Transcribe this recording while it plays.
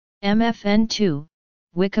MFN2,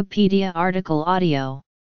 Wikipedia article audio.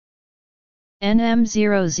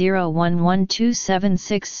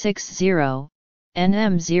 NM0011276660,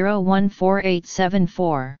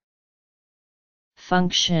 NM014874.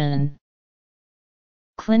 Function.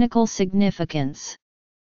 Clinical significance.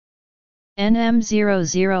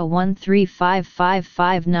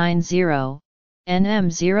 NM0013555590,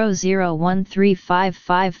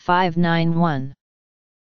 NM0013555591.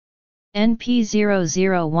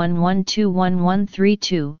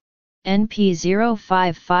 NP0011211132,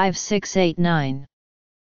 NP055689.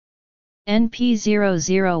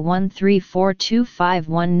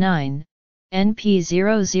 NP0013425519,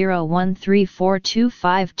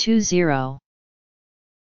 NP0013425520.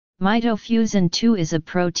 Mitofusin 2 is a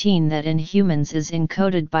protein that in humans is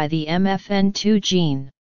encoded by the MFN2 gene.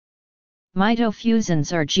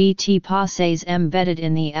 Mitofusins are GT polymerase embedded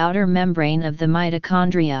in the outer membrane of the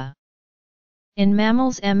mitochondria. In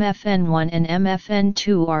mammals, MFN1 and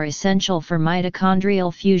MFN2 are essential for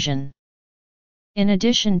mitochondrial fusion. In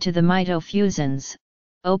addition to the mitofusins,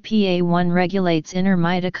 OPA1 regulates inner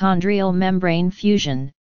mitochondrial membrane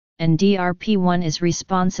fusion, and DRP1 is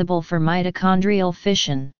responsible for mitochondrial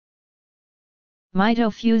fission.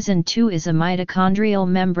 Mitofusin 2 is a mitochondrial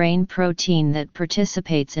membrane protein that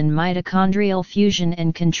participates in mitochondrial fusion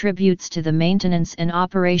and contributes to the maintenance and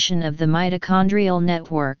operation of the mitochondrial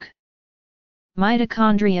network.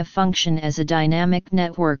 Mitochondria function as a dynamic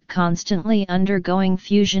network constantly undergoing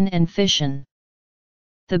fusion and fission.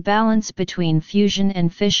 The balance between fusion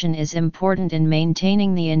and fission is important in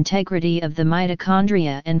maintaining the integrity of the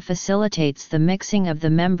mitochondria and facilitates the mixing of the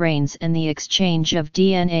membranes and the exchange of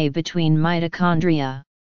DNA between mitochondria.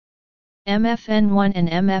 MFN1 and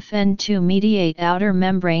MFN2 mediate outer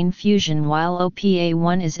membrane fusion while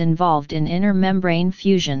OPA1 is involved in inner membrane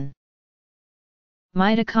fusion.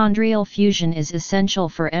 Mitochondrial fusion is essential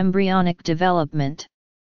for embryonic development.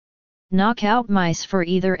 Knockout mice for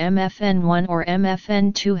either MFN1 or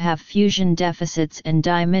MFN2 have fusion deficits and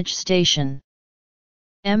die mid-station.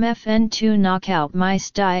 MFN2 knockout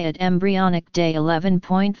mice die at embryonic day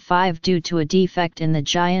 11.5 due to a defect in the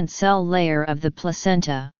giant cell layer of the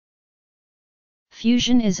placenta.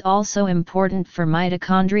 Fusion is also important for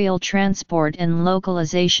mitochondrial transport and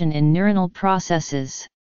localization in neuronal processes.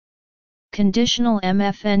 Conditional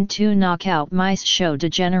MFN2 knockout mice show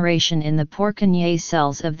degeneration in the Purkinje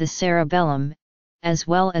cells of the cerebellum, as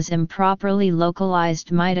well as improperly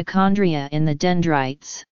localized mitochondria in the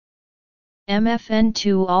dendrites.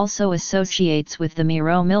 MFN2 also associates with the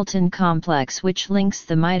Miro-Milton complex, which links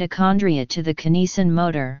the mitochondria to the kinesin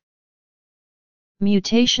motor.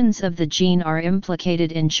 Mutations of the gene are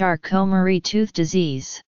implicated in Charcot-Marie-Tooth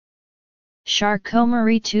disease.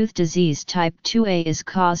 Charcot-Marie-Tooth disease type 2A is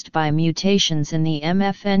caused by mutations in the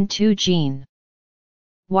MFN2 gene.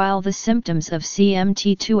 While the symptoms of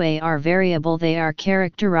CMT2A are variable, they are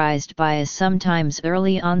characterized by a sometimes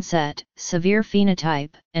early onset, severe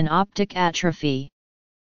phenotype, and optic atrophy.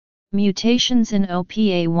 Mutations in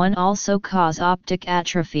OPA1 also cause optic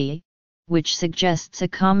atrophy, which suggests a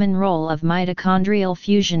common role of mitochondrial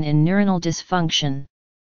fusion in neuronal dysfunction.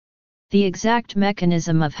 The exact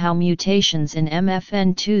mechanism of how mutations in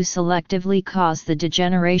MFN2 selectively cause the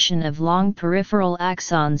degeneration of long peripheral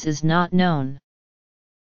axons is not known.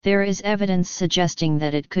 There is evidence suggesting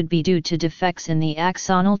that it could be due to defects in the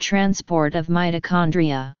axonal transport of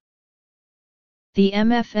mitochondria. The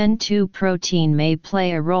MFN2 protein may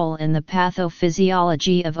play a role in the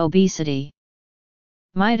pathophysiology of obesity.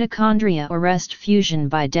 Mitochondria arrest fusion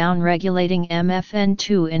by downregulating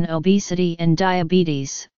MFN2 in obesity and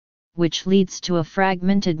diabetes, which leads to a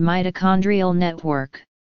fragmented mitochondrial network.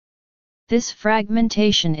 This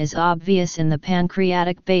fragmentation is obvious in the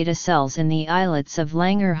pancreatic beta cells in the islets of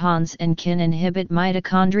Langerhans and can inhibit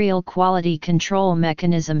mitochondrial quality control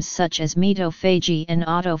mechanisms such as mitophagy and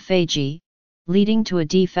autophagy, leading to a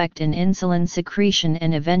defect in insulin secretion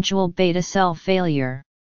and eventual beta cell failure.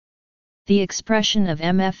 The expression of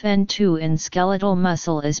MFN2 in skeletal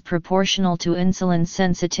muscle is proportional to insulin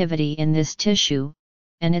sensitivity in this tissue,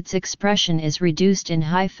 and its expression is reduced in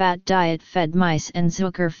high-fat diet-fed mice and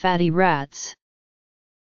Zucker fatty rats.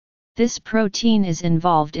 This protein is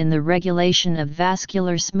involved in the regulation of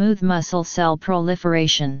vascular smooth muscle cell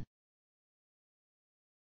proliferation.